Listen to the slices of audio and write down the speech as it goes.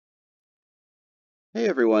Hey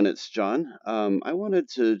everyone, it's John. I wanted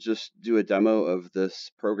to just do a demo of this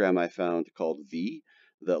program I found called Vive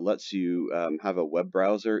that lets you have a web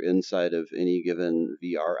browser inside of any given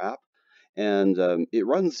VR app. And it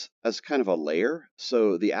runs as kind of a layer,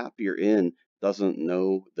 so the app you're in doesn't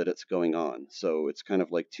know that it's going on. So it's kind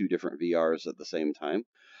of like two different VRs at the same time.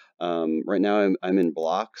 Right now I'm in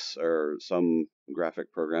Blocks or some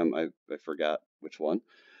graphic program, I forgot which one.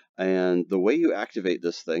 And the way you activate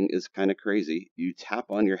this thing is kind of crazy. You tap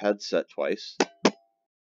on your headset twice,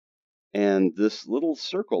 and this little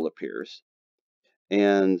circle appears.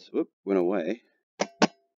 And whoop, went away.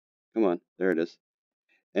 Come on, there it is.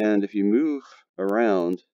 And if you move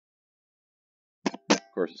around, of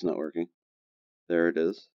course it's not working. There it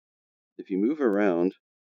is. If you move around,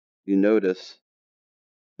 you notice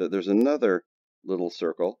that there's another little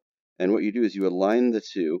circle. And what you do is you align the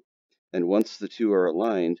two. And once the two are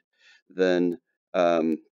aligned, then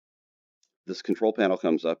this control panel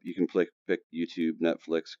comes up. You can pick YouTube,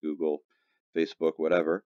 Netflix, Google, Facebook,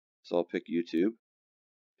 whatever. So I'll pick YouTube.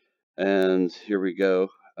 And here we go.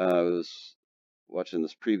 I was watching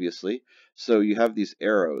this previously. So you have these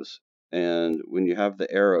arrows, and when you have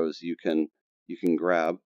the arrows, you can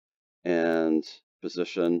grab and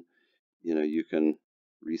position. You can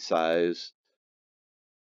resize.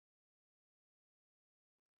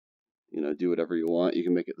 Do whatever you want. You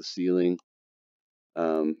can make it the ceiling.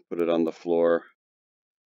 Put it on the floor.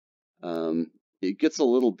 It gets a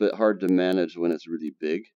little bit hard to manage when it's really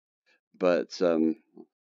big, but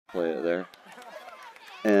play it there.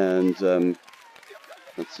 And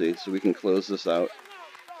let's see, so we can close this out.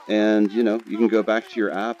 And you can go back to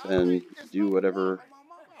your app and do whatever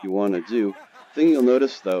you want to do. Thing you'll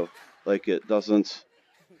notice though, like it doesn't,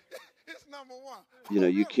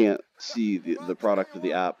 you can't see the product of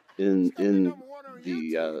the app in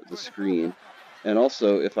the screen. And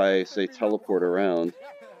also, if I say teleport around,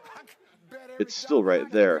 it's still right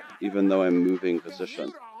there, even though I'm moving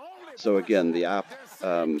position. So again, the app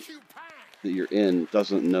that you're in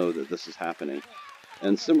doesn't know that this is happening.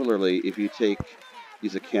 And similarly, if you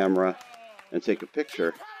use a camera and take a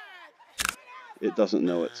picture, it doesn't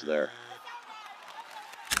know it's there.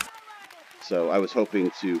 So I was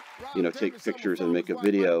hoping to, take pictures and make a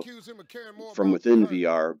video from within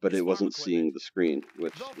VR, but it wasn't seeing the screen,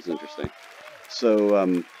 which is interesting.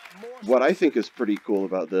 So what I think is pretty cool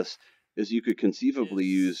about this is you could conceivably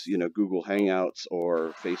use, Google Hangouts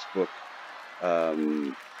or Facebook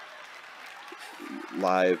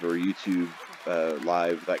Live or YouTube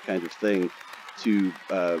Live, that kind of thing, to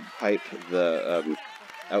pipe the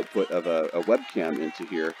output of a webcam into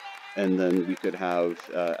here, and then we could have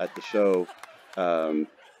at the show,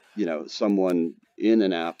 someone in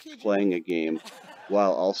an app playing a game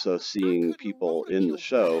while also seeing people in the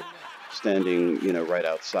show standing, right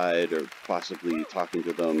outside, or possibly talking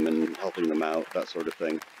to them and helping them out, that sort of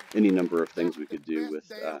thing. Any number of things we could do with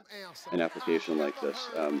an application like this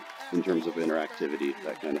in terms of interactivity,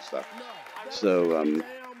 that kind of stuff. So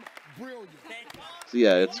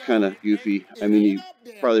yeah, it's kind of goofy. I mean, you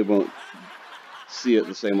probably won't see it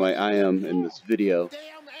the same way I am in this video,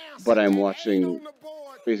 but I'm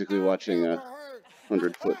basically watching a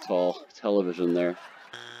 100-foot tall television there,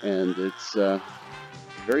 and it's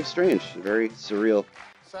very strange, very surreal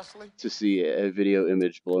to see a video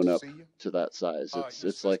image blown up to that size.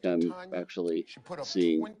 It's like I'm actually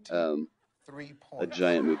seeing a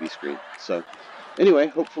giant movie screen. So anyway,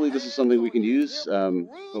 hopefully this is something we can use.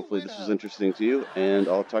 Hopefully this was interesting to you, and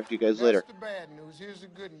I'll talk to you guys later. That's the bad news. Here's the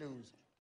good news.